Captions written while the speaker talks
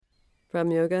From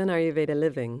Yoga and Ayurveda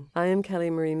Living, I am Kelly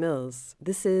Marie Mills.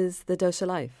 This is The Dosha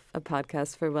Life, a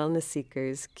podcast for wellness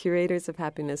seekers, curators of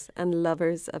happiness, and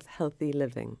lovers of healthy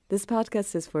living. This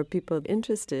podcast is for people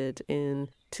interested in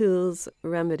tools,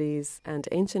 remedies, and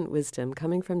ancient wisdom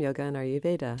coming from Yoga and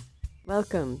Ayurveda.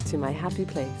 Welcome to my happy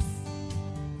place.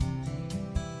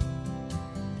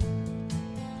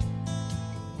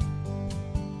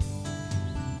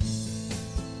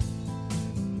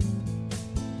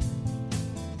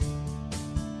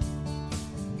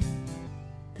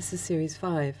 This is Series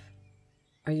 5,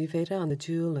 Ayurveda on the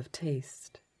Jewel of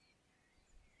Taste.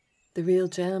 The real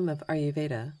gem of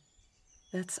Ayurveda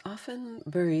that's often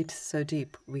buried so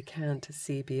deep we can't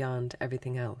see beyond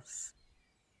everything else.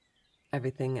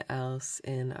 Everything else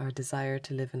in our desire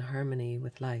to live in harmony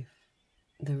with life.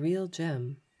 The real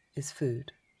gem is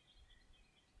food.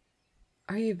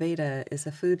 Ayurveda is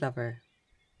a food lover.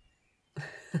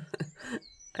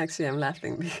 Actually, I'm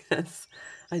laughing because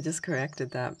I just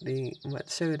corrected that. What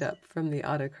showed up from the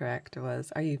autocorrect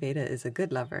was Ayurveda is a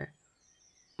good lover,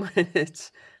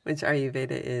 which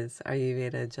Ayurveda is.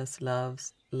 Ayurveda just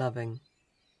loves loving.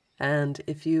 And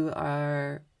if you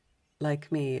are,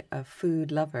 like me, a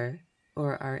food lover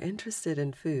or are interested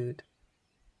in food,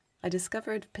 I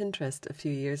discovered Pinterest a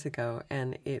few years ago,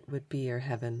 and it would be your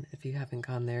heaven if you haven't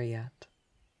gone there yet.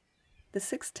 The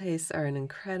 6 tastes are an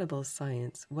incredible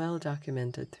science, well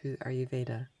documented through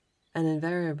Ayurveda. And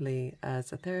invariably,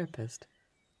 as a therapist,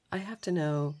 I have to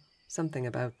know something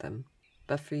about them.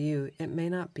 But for you, it may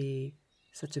not be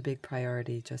such a big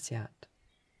priority just yet.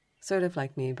 Sort of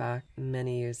like me back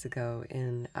many years ago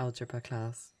in algebra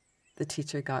class. The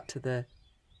teacher got to the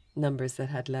numbers that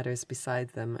had letters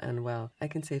beside them, and well, I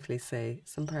can safely say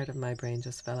some part of my brain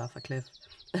just fell off a cliff.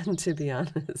 And to be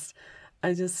honest,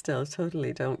 I just still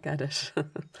totally don't get it.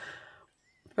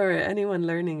 For anyone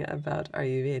learning about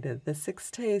Ayurveda, the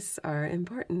 6 tastes are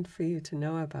important for you to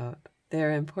know about. They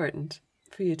are important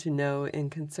for you to know in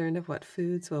concern of what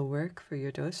foods will work for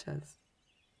your doshas.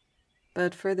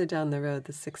 But further down the road,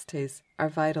 the 6 tastes are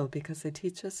vital because they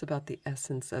teach us about the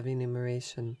essence of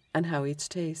enumeration and how each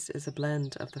taste is a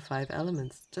blend of the 5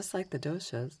 elements, just like the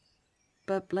doshas,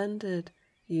 but blended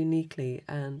uniquely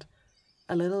and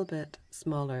a little bit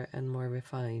smaller and more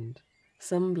refined.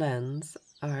 Some blends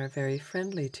are very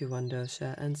friendly to one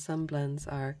dosha, and some blends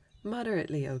are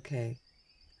moderately okay,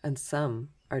 and some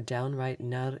are downright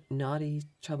naughty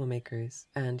troublemakers.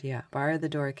 And yeah, bar the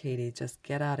door, Katie, just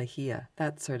get out of here.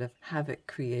 That sort of havoc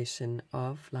creation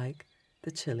of, like, the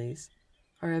chilies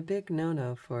are a big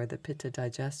no-no for the pitta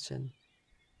digestion.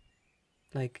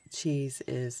 Like, cheese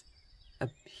is a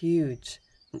huge,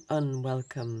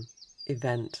 unwelcome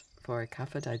event for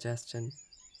kapha digestion.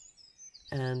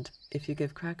 And if you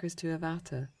give crackers to a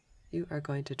vata, you are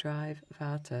going to drive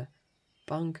vata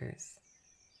bonkers.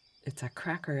 It's a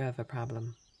cracker of a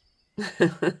problem.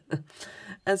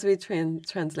 As we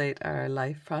translate our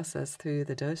life process through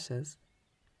the doshas,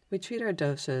 we treat our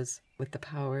doshas with the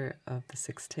power of the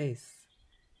 6 tastes.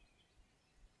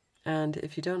 And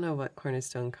if you don't know what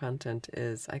cornerstone content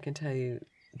is, I can tell you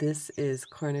this is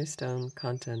cornerstone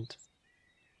content.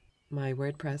 My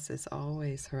WordPress is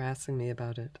always harassing me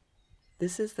about it.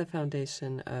 This is the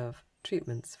foundation of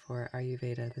treatments for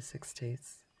Ayurveda, the 6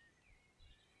 tastes.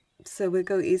 So we'll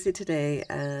go easy today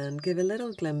and give a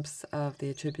little glimpse of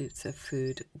the attributes of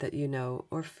food that you know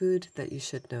or food that you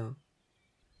should know.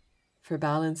 For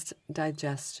balanced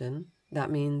digestion, that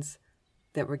means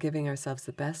that we're giving ourselves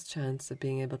the best chance of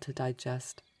being able to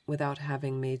digest without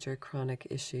having major chronic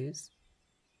issues.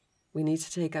 We need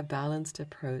to take a balanced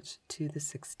approach to the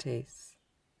 6 tastes.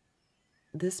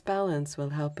 This balance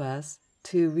will help us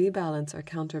to rebalance or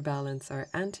counterbalance our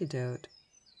antidote,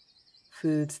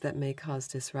 foods that may cause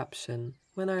disruption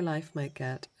when our life might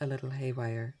get a little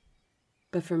haywire.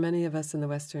 But for many of us in the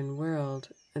Western world,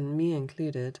 and me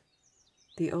included,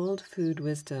 the old food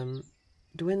wisdom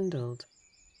dwindled.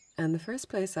 And the first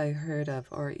place I heard of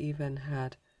or even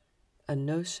had a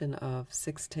notion of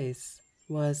 6 tastes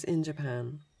was in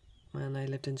Japan, when I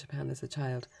lived in Japan as a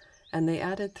child, and they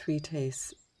added 3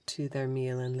 tastes to their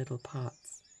meal in little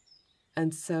pots.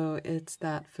 And so it's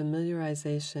that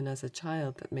familiarization as a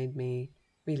child that made me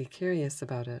really curious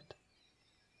about it.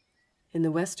 In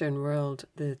the Western world,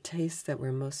 the tastes that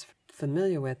we're most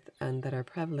familiar with and that are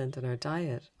prevalent in our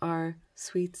diet are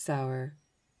sweet, sour,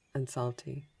 and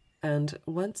salty. And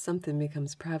once something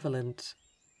becomes prevalent,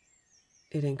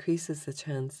 it increases the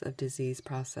chance of disease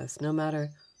process, no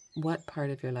matter what part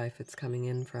of your life it's coming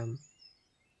in from.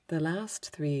 The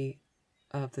last 3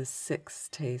 of the 6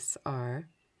 tastes are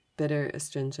bitter,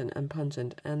 astringent, and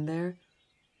pungent, and they're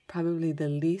probably the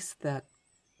least that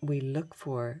we look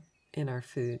for in our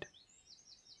food.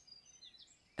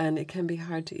 And it can be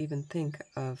hard to even think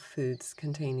of foods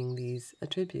containing these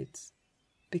attributes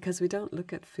because we don't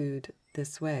look at food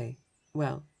this way.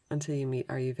 Well, until you meet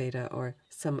Ayurveda or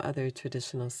some other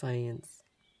traditional science.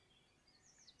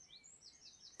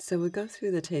 So we'll go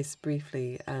through the tastes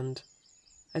briefly, and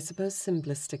I suppose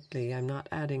simplistically, I'm not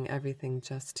adding everything,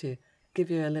 just to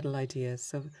give you a little idea.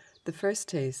 So the first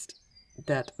taste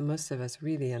that most of us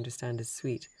really understand is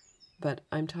sweet, but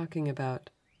I'm talking about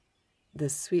the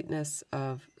sweetness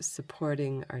of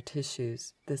supporting our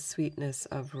tissues, the sweetness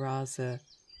of rasa,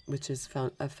 which is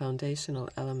a foundational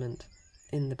element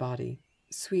in the body.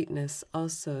 Sweetness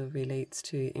also relates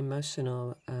to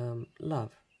emotional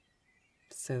love.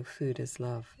 So food is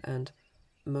love, and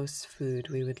most food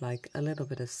we would like a little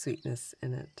bit of sweetness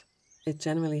in it. It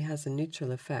generally has a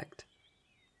neutral effect,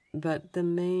 but the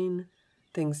main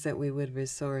things that we would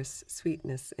resource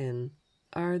sweetness in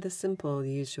are the simple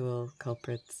usual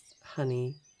culprits: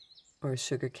 honey or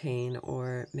sugar cane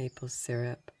or maple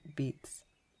syrup, beets.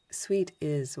 Sweet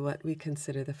is what we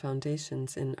consider the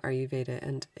foundations in Ayurveda,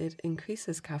 and it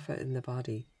increases kapha in the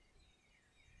body.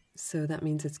 So that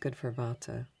means it's good for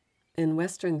vata. In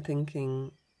Western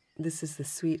thinking, this is the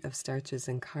sweet of starches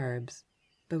and carbs,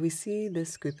 but we see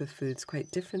this group of foods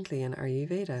quite differently in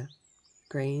Ayurveda.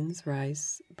 Grains,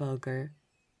 rice, bulgur,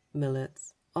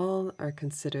 millets, all are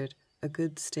considered a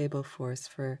good stable force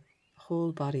for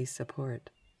whole body support.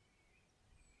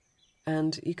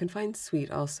 And you can find sweet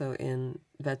also in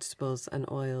vegetables and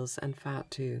oils and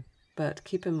fat too. But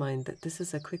keep in mind that this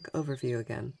is a quick overview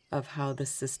again of how the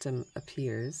system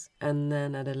appears, and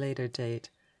then at a later date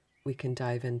we can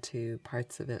dive into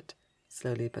parts of it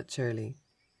slowly but surely.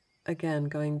 Again,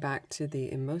 going back to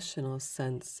the emotional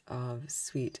sense of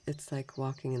sweet, it's like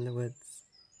walking in the woods.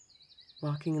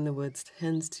 Walking in the woods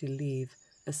tends to leave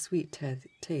a sweet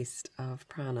taste of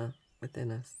prana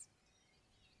within us.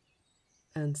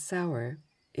 And sour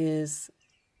is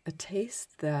a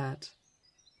taste that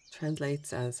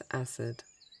translates as acid.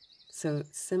 So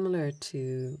similar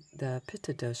to the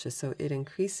pitta dosha, so it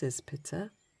increases pitta.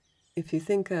 If you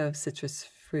think of citrus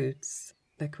fruits,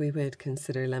 like we would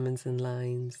consider lemons and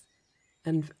limes,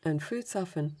 and fruits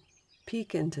often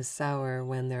peak into sour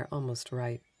when they're almost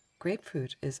ripe.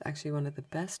 Grapefruit is actually one of the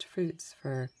best fruits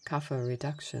for kapha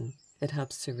reduction. It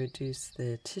helps to reduce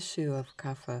the tissue of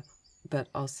kapha, but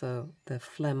also the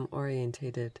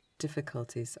phlegm-orientated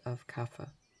difficulties of kapha.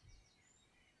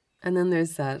 And then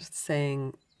there's that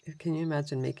saying, can you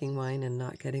imagine making wine and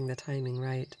not getting the timing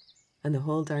right? And the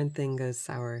whole darn thing goes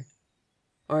sour.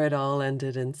 Or it all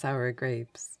ended in sour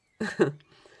grapes.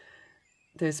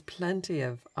 There's plenty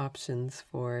of options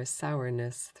for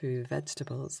sourness through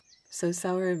vegetables. So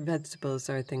sour vegetables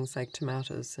are things like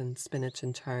tomatoes and spinach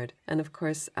and chard. And of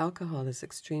course, alcohol is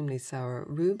extremely sour.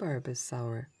 Rhubarb is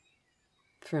sour.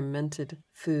 Fermented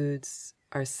foods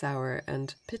are sour,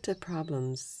 and pitta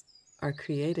problems are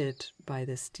created by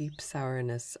this deep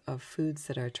sourness of foods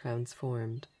that are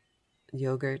transformed.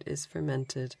 Yogurt is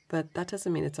fermented, but that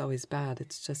doesn't mean it's always bad.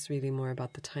 It's just really more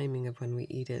about the timing of when we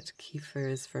eat it. Kefir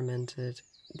is fermented.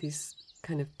 These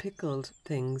kind of pickled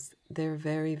things, they're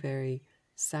very, very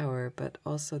sour, but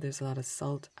also there's a lot of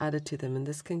salt added to them, and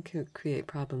this can create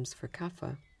problems for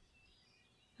kapha.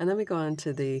 And then we go on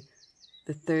to the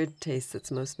third taste that's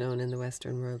most known in the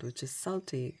Western world, which is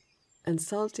salty. And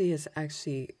salty is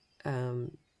actually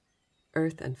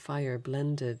earth and fire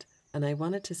blended. And I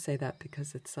wanted to say that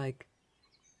because it's like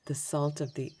the salt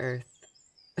of the earth.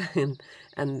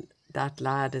 and that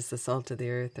lad is the salt of the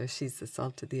earth, or she's the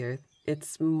salt of the earth.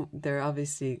 They're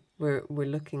obviously, we're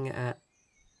looking at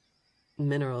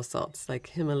mineral salts, like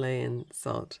Himalayan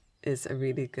salt is a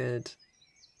really good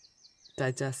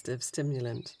digestive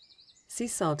stimulant. Sea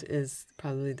salt is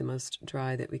probably the most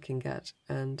dry that we can get,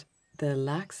 and the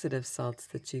laxative salts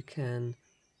that you can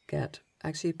get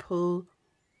actually pull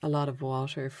a lot of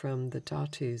water from the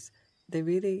dhatus. They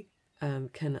really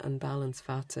can unbalance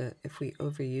vata if we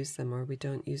overuse them or we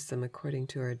don't use them according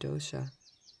to our dosha.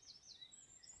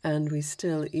 And we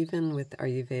still, even with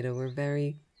Ayurveda, we're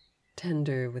very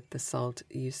tender with the salt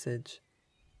usage.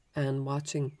 And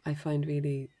watching, I find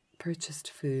really purchased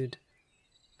food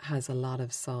has a lot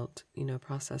of salt,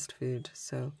 processed food.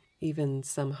 So even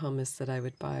some hummus that I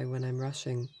would buy when I'm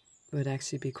rushing would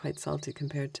actually be quite salty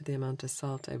compared to the amount of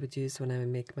salt I would use when I would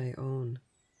make my own.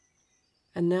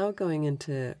 And now going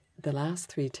into the last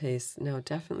three tastes, now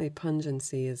definitely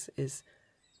pungency is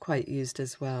quite used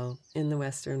as well in the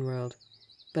Western world,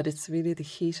 but it's really the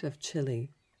heat of chili.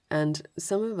 And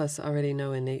some of us already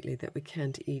know innately that we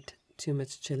can't eat too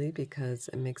much chili because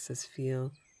it makes us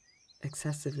feel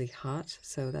excessively hot.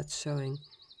 So that's showing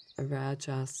a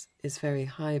rajas is very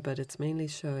high, but it's mainly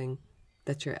showing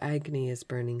that your agni is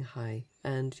burning high,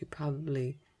 and you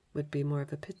probably would be more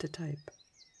of a pitta type.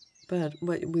 But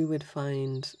what we would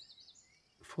find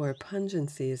for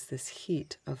pungency is this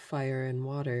heat of fire and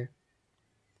water.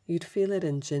 You'd feel it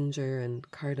in ginger and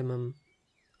cardamom,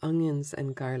 onions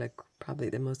and garlic, probably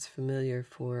the most familiar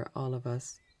for all of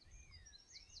us.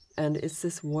 And it's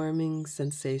this warming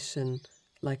sensation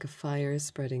like a fire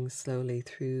spreading slowly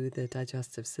through the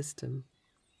digestive system.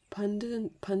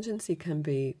 Pungency can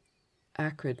be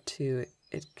acrid too.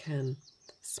 It can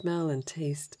smell and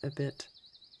taste a bit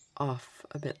off,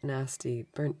 a bit nasty,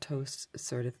 burnt toast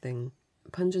sort of thing.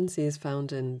 Pungency is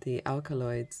found in the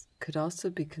alkaloids, could also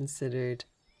be considered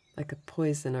like a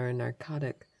poison or a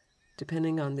narcotic,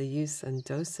 depending on the use and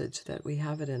dosage that we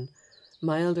have it in.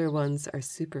 Milder ones are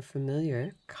super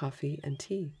familiar, coffee and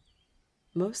tea.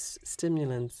 Most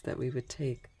stimulants that we would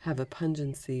take have a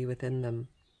pungency within them.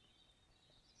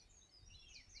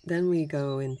 Then we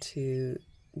go into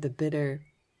the bitter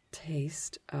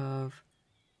taste of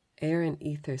air and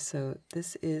ether. So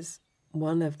this is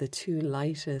one of the two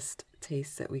lightest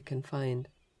tastes that we can find.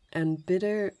 And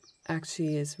bitter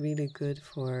actually is really good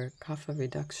for kapha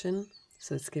reduction.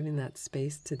 So it's giving that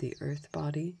space to the earth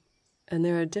body. And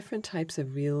there are different types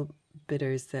of real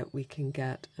bitters that we can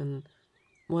get. And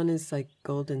one is like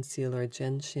golden seal or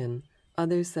gentian.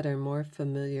 Others that are more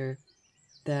familiar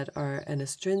that are an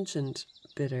astringent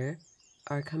bitter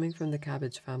are coming from the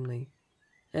cabbage family.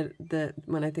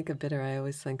 When I think of bitter, I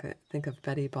always think of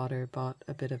Betty Botter bought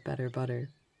a bit of better butter,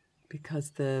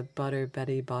 because the butter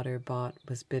Betty Botter bought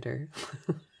was bitter.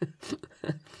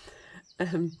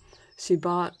 She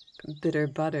bought bitter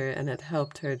butter and it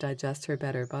helped her digest her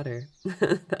better butter.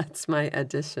 That's my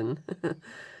addition.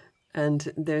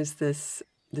 And there's this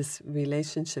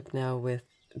relationship now with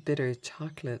bitter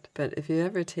chocolate. But if you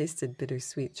ever tasted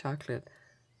bittersweet chocolate,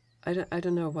 I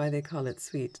don't know why they call it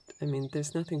sweet. I mean,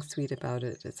 there's nothing sweet about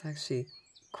it. It's actually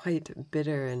quite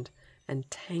bitter and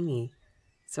tangy.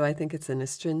 So I think it's an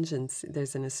astringency.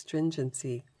 There's an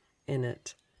astringency in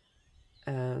it.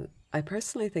 I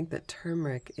personally think that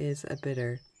turmeric is a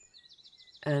bitter,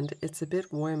 and it's a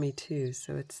bit warmy too.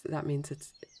 So that means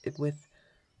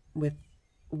with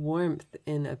warmth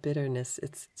in a bitterness,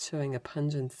 it's showing a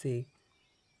pungency.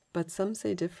 But some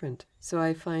say different. So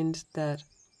I find that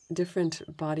different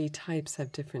body types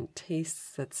have different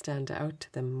tastes that stand out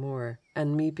to them more.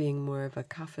 And me being more of a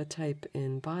kapha type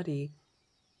in body,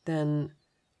 then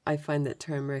I find that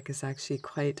turmeric is actually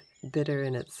quite bitter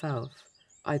in itself.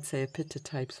 I'd say a pitta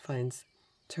type finds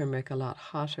turmeric a lot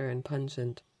hotter and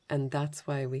pungent, and that's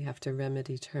why we have to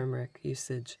remedy turmeric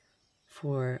usage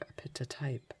for a pitta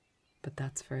type. But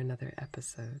that's for another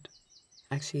episode.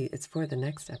 Actually, it's for the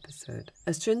next episode.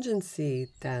 Astringency,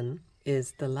 then,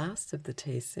 is the last of the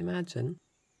tastes, imagine.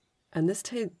 And this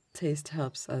taste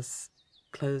helps us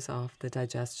close off the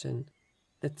digestion.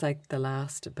 It's like the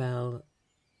last bell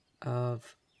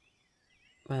of,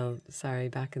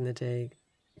 back in the day,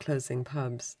 closing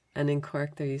pubs. And in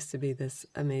Cork, there used to be this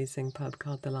amazing pub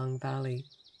called the Long Valley,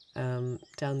 down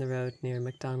the road near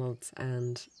McDonald's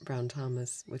and Brown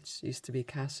Thomas, which used to be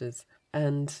Cash's.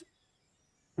 And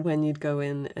when you'd go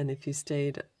in, and if you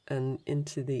stayed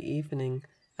into the evening,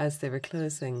 as they were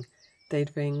closing,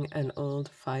 they'd ring an old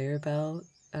fire bell,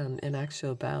 an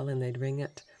actual bell, and they'd ring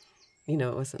it. You know,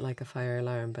 it wasn't like a fire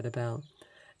alarm, but a bell.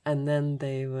 And then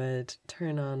they would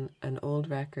turn on an old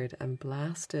record and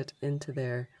blast it into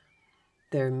their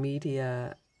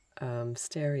media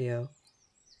stereo.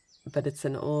 But it's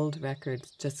an old record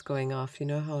just going off. You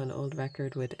know how an old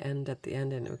record would end at the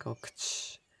end and it would go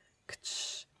kch,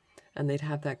 kch. And they'd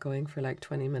have that going for like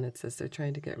 20 minutes as they're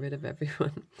trying to get rid of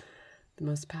everyone. The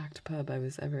most packed pub I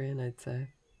was ever in, I'd say.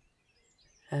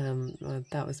 Well,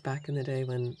 that was back in the day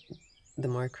when the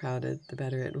more crowded, the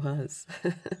better it was.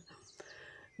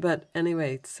 But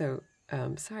anyway, so,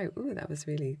 sorry, that was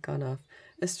really gone off.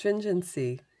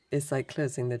 Astringency is like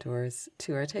closing the doors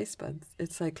to our taste buds.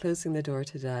 It's like closing the door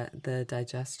to the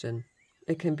digestion.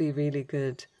 It can be really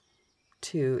good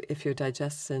to, if your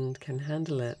digestion can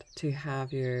handle it, to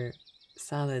have your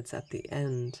salads at the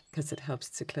end, because it helps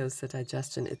to close the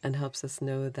digestion and helps us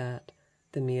know that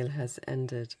the meal has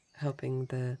ended, helping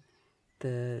the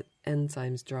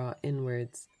enzymes draw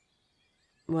inwards.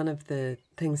 One of the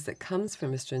things that comes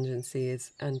from astringency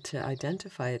is, and to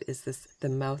identify it, is the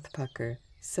mouth pucker.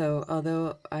 So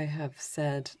although I have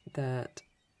said that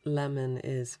lemon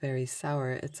is very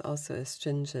sour, it's also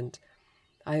astringent.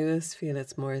 I always feel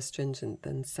it's more astringent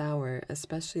than sour,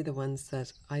 especially the ones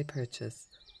that I purchase.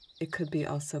 It could be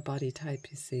also body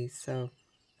type, you see, so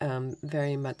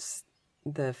very much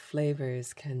the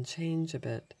flavors can change a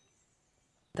bit.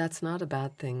 That's not a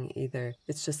bad thing either.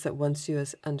 It's just that once you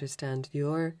understand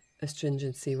your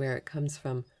astringency, where it comes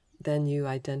from, then you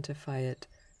identify it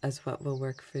as what will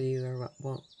work for you or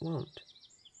what won't.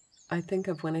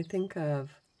 When I think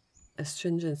of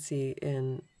astringency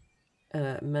in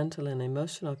a mental and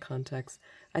emotional context,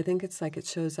 I think it's like it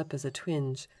shows up as a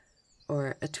twinge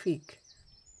or a tweak.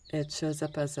 It shows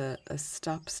up as a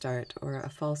stop start or a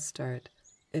false start.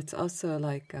 It's also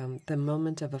like the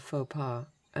moment of a faux pas.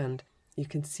 And you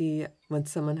can see when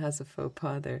someone has a faux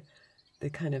pas,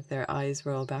 their eyes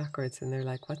roll backwards and they're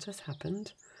like, what just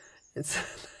happened? It's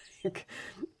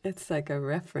it's like a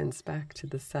reference back to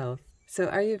the self. So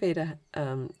Ayurveda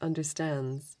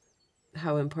understands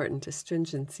how important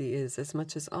astringency is as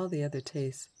much as all the other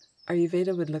tastes.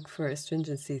 Ayurveda would look for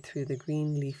astringency through the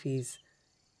green leafies,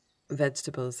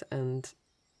 vegetables, and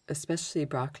especially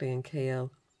broccoli and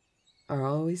kale are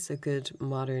always a good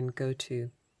modern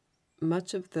go-to.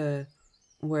 Much of the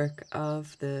work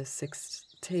of the six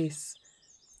tastes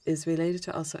is related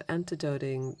to also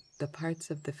antidoting the parts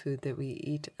of the food that we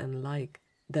eat and like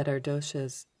that our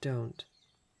doshas don't.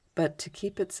 But to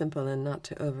keep it simple and not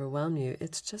to overwhelm you,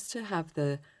 it's just to have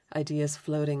the ideas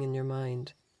floating in your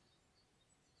mind.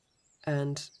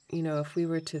 And, if we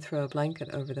were to throw a blanket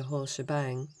over the whole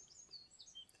shebang,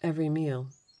 every meal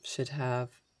should have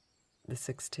the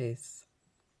six tastes.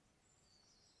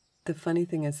 The funny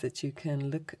thing is that you can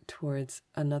look towards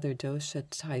another dosha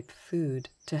type food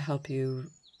to help you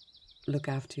look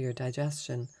after your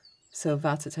digestion. So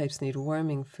vata types need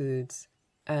warming foods,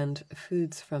 and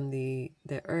foods from the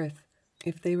earth,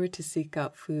 if they were to seek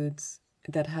out foods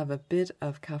that have a bit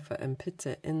of kapha and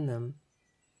pitta in them,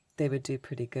 they would do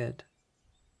pretty good.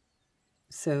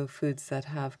 So foods that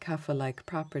have kapha-like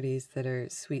properties that are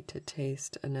sweet to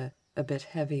taste and a bit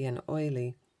heavy and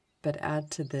oily, but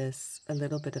add to this a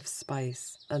little bit of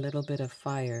spice, a little bit of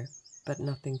fire, but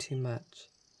nothing too much.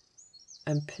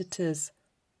 And pittas,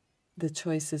 the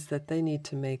choices that they need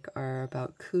to make are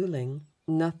about cooling,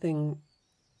 nothing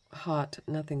hot,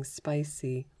 nothing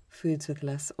spicy, foods with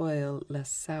less oil,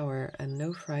 less sour, and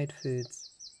no fried foods.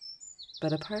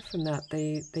 But apart from that,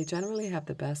 they generally have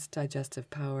the best digestive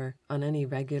power on any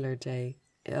regular day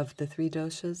of the three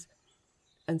doshas.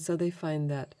 And so they find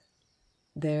that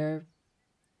their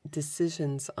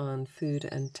decisions on food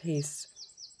and taste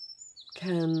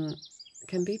can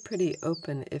be pretty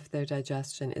open if their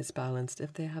digestion is balanced.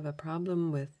 If they have a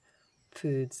problem with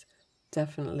foods,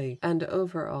 definitely. And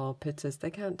overall, pittas,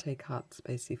 they can't take hot,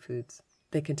 spicy foods.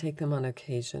 They can take them on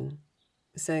occasion.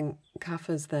 Saying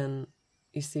kaphas then,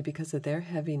 you see, because of their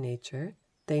heavy nature,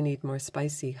 they need more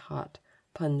spicy, hot,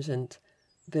 pungent,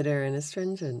 bitter, and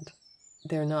astringent.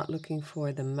 They're not looking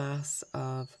for the mass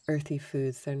of earthy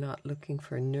foods. They're not looking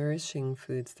for nourishing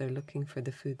foods. They're looking for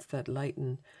the foods that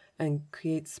lighten and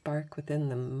create spark within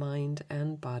them, mind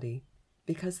and body,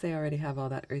 because they already have all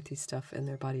that earthy stuff in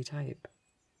their body type.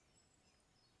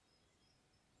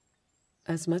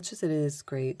 As much as it is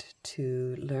great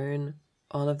to learn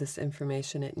all of this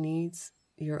information, it needs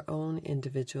your own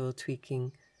individual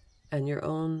tweaking and your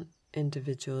own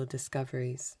individual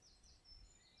discoveries.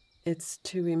 It's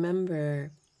to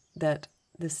remember that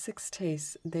the six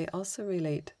tastes, they also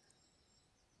relate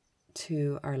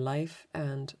to our life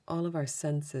and all of our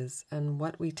senses and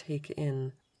what we take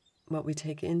in, what we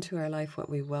take into our life, what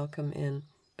we welcome in,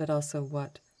 but also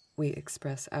what we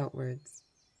express outwards.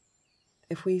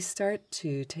 If we start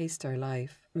to taste our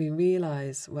life, we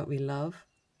realize what we love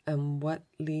and what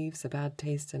leaves a bad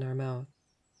taste in our mouth.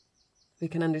 We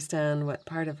can understand what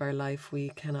part of our life we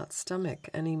cannot stomach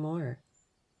anymore.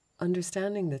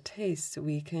 Understanding the taste,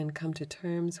 we can come to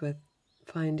terms with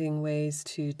finding ways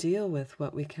to deal with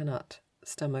what we cannot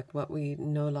stomach, what we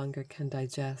no longer can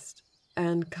digest,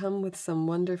 and come with some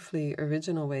wonderfully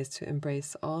original ways to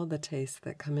embrace all the tastes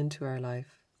that come into our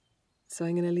life. So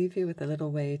I'm going to leave you with a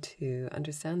little way to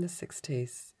understand the six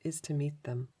tastes is to meet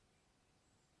them.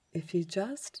 If you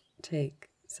just take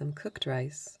some cooked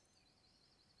rice,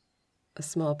 a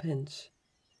small pinch,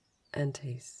 and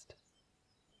taste.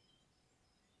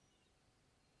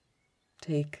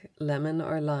 Take lemon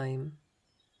or lime,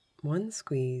 one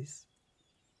squeeze,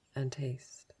 and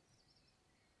taste.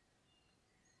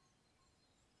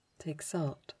 Take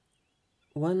salt,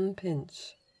 one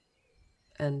pinch,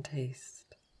 and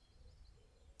taste.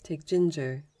 Take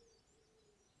ginger,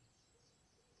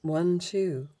 one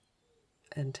chew,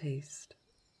 and taste.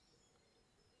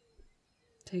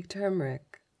 Take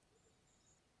turmeric,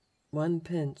 one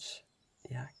pinch,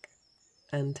 yuck,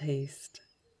 and taste.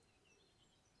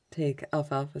 Take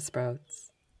alfalfa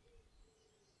sprouts,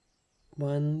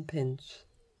 one pinch,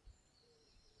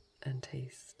 and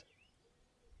taste.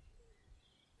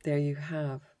 There you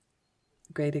have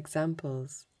great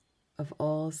examples of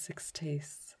all 6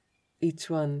 tastes, each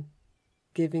one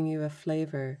giving you a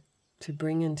flavor to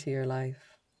bring into your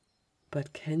life.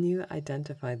 But can you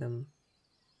identify them?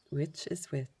 Which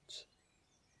is which?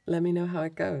 Let me know how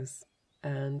it goes.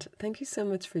 And thank you so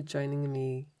much for joining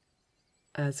me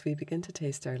as we begin to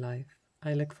taste our life.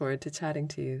 I look forward to chatting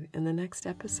to you in the next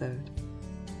episode.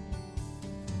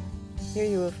 Here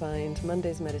you will find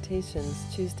Monday's meditations,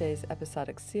 Tuesday's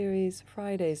episodic series,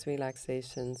 Friday's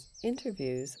relaxations,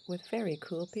 interviews with very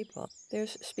cool people.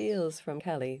 There's spiels from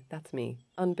Kelly, that's me,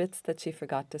 on bits that she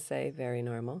forgot to say, very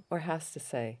normal, or has to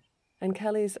say. And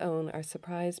Kelly's own are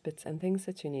surprise bits and things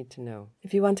that you need to know.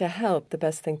 If you want to help, the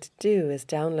best thing to do is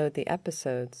download the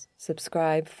episodes,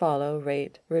 subscribe, follow,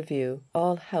 rate, review,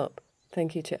 all help.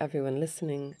 Thank you to everyone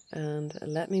listening, and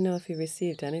let me know if you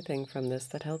received anything from this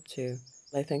that helped you.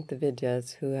 I thank the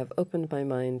Vidyas who have opened my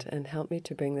mind and helped me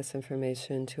to bring this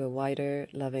information to a wider,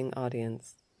 loving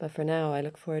audience. But for now, I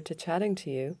look forward to chatting to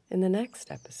you in the next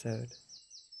episode.